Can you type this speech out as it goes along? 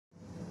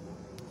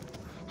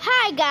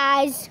Hi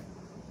guys.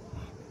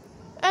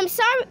 I'm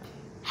sorry.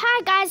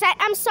 Hi guys.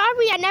 I'm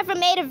sorry I never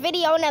made a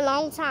video in a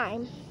long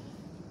time.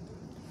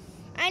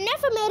 I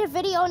never made a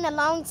video in a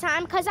long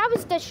time because I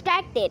was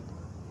distracted.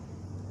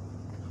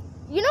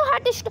 You know how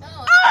distracted.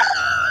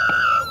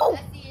 Oh!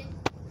 I see it.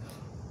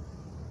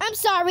 I'm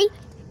sorry.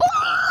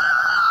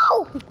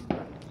 Oh!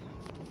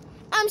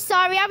 I'm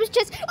sorry. I was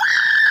just.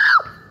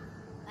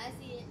 I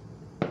see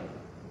it.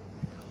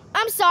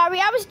 I'm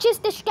sorry. I was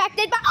just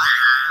distracted by.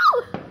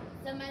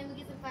 Somebody go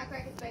get some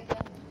firecrackers back there.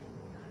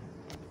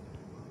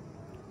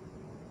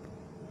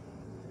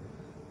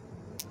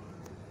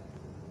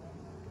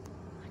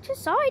 I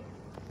just saw it.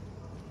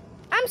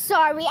 I'm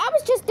sorry. I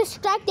was just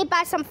distracted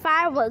by some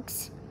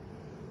fireworks.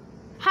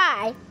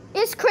 Hi,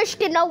 it's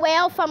Christian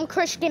Noel from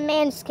Christian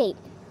Manscaped.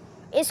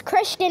 It's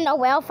Christian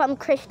Noel from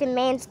Christian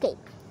Manscaped.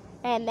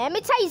 And let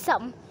me tell you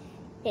something.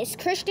 It's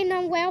Christian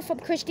Noel from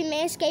Christian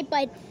Manscaped,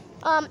 but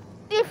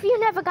if you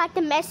never got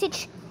the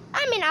message,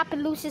 I'm in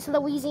Opelousas,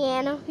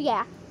 Louisiana.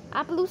 Yeah,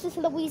 Opelousas,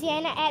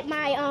 Louisiana at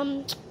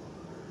my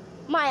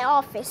my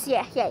office.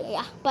 Yeah.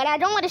 But I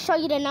don't want to show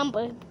you the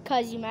number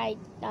because you might,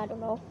 I don't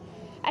know.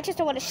 I just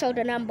don't want to show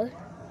the number.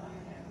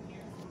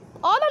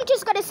 All I'm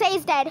just gonna say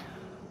is that,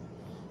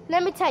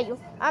 let me tell you,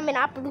 I'm in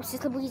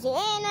Opelousas,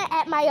 Louisiana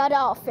at my other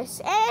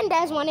office, and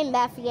there's one in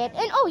Lafayette.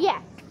 And oh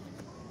yeah,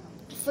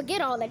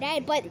 forget all of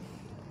that. But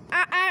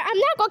I'm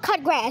not gonna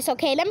cut grass,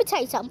 okay? Let me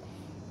tell you something.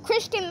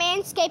 Christian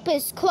Manscaped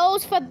is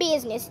closed for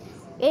business.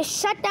 It's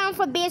shut down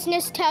for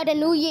business till the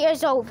New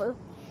Year's over.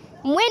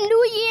 When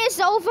New Year's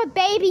over,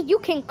 baby, you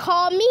can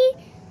call me,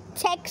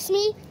 text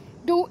me,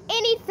 do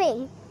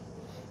anything.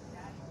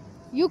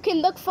 You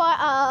can look for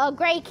a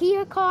gray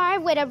Kia car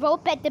with a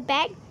rope at the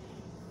back.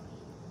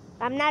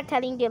 I'm not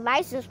telling you the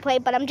license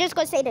plate, but I'm just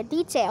going to say the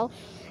detail.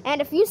 And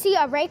if you see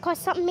a rake or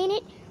something in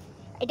it,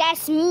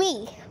 that's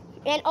me.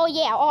 And oh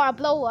yeah, or a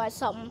blower or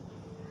something.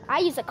 I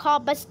use a car,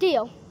 but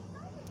still.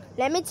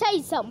 Let me tell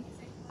you something.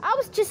 I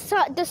was just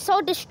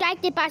so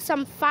distracted by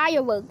some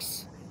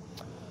fireworks.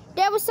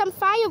 There was some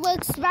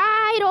fireworks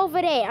right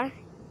over there.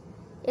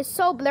 It's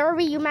so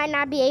blurry you might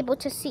not be able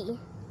to see.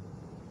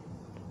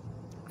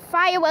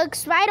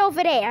 Fireworks right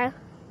over there.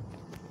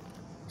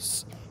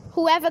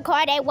 Whoever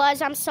car that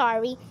was, I'm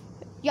sorry.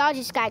 Y'all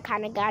just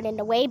kind of got in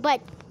the way,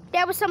 but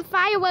there was some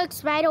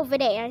fireworks right over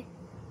there.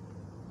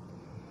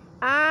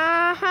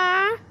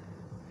 Uh-huh.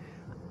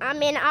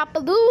 I'm in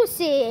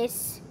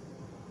Opelousas.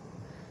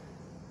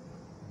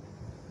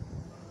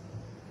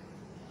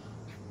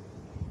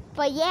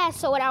 But yeah,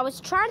 so what I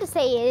was trying to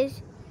say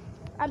is,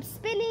 I'm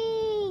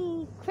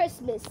spending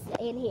Christmas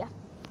in here.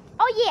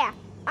 Oh yeah,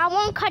 I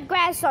won't cut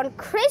grass on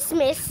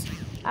Christmas.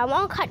 I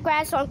won't cut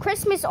grass on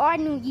Christmas or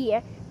New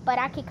Year, but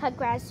I can cut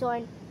grass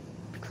on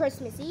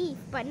Christmas Eve,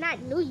 but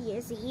not New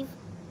Year's Eve.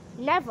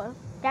 Never.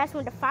 That's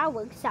when the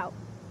fireworks out.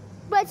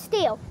 But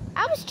still,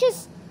 I was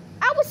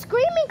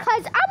screaming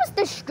because I was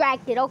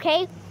distracted,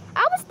 okay?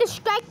 I was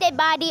distracted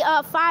by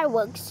the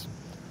fireworks.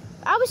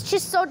 I was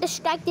just so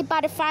distracted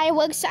by the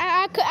fireworks,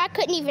 I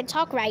couldn't even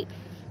talk right.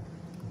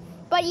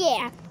 But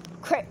yeah,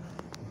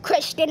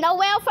 Christian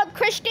Noel from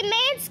Christian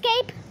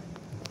Manscaped.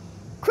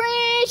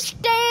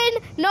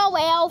 Christian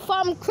Noel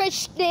from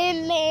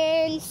Christian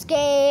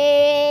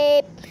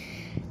Manscaped.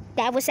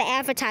 That was an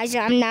advertiser.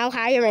 I'm now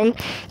hiring.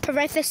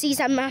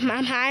 Parentheses, I'm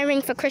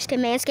hiring for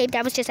Christian Manscaped.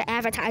 That was just an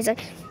advertiser.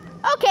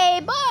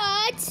 Okay,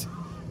 but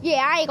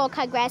yeah, I ain't gonna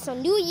cut grass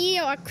on New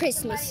Year or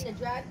Christmas.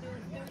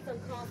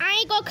 I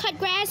ain't gonna cut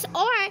grass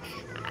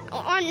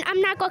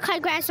I'm not gonna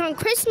cut grass on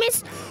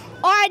Christmas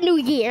or New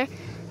Year.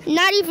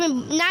 Not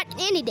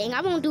anything. I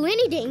won't do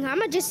anything. I'm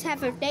gonna just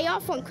have a day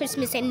off on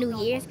Christmas and New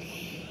Year's.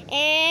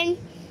 And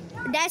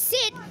that's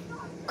it.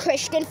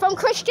 Christian from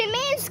Christian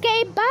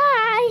Manscaped.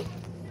 Bye.